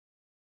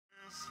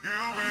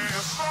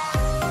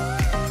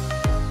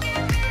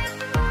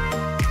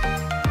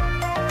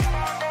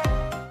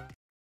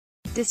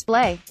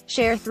Display,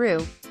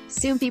 Sharethrough.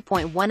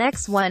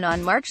 Soompi.1x1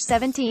 on March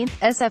 17,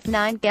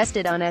 SF9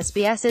 guested on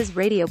SBS's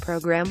radio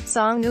program,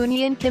 Song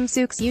Unni and Kim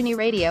Sook's Unni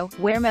Radio,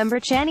 where member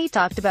Chani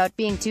talked about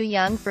being too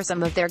young for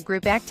some of their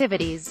group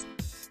activities.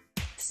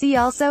 See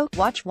also,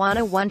 Watch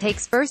 101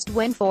 takes first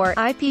win for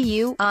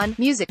IPU on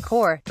Music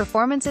Core,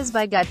 performances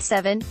by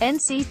GUT7,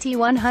 NCT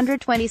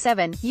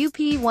 127,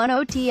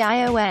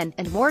 UP10TION,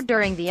 and more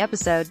during the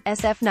episode.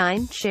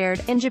 SF9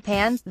 shared, in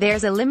Japan,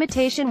 there's a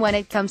limitation when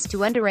it comes to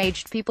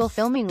underage people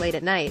filming late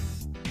at night.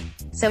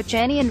 So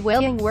Chani and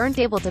William weren't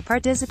able to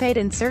participate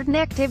in certain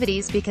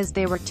activities because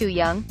they were too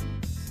young.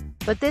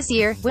 But this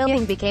year,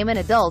 William became an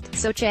adult,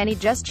 so Chani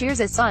just cheers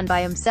us on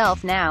by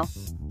himself now.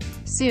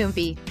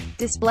 Soompi.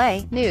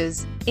 Display,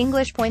 News.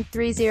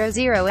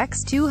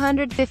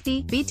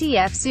 English.300x250,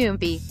 BTF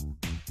Soompi.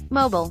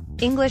 Mobile.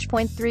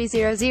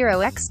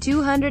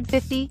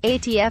 English.300x250,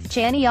 ATF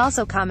Chani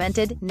also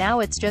commented,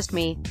 now it's just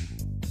me.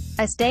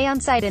 I stay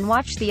on site and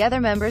watch the other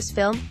members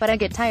film, but I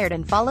get tired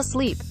and fall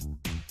asleep.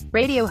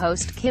 Radio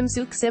host Kim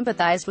Sook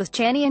sympathized with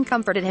Chani and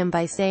comforted him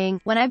by saying,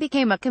 when I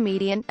became a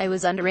comedian, I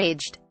was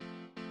underaged.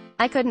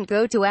 I couldn't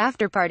go to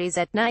after parties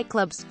at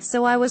nightclubs,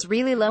 so I was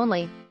really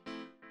lonely.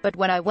 But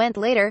when I went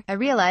later, I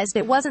realized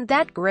it wasn't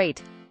that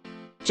great.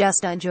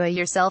 Just enjoy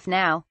yourself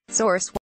now. Source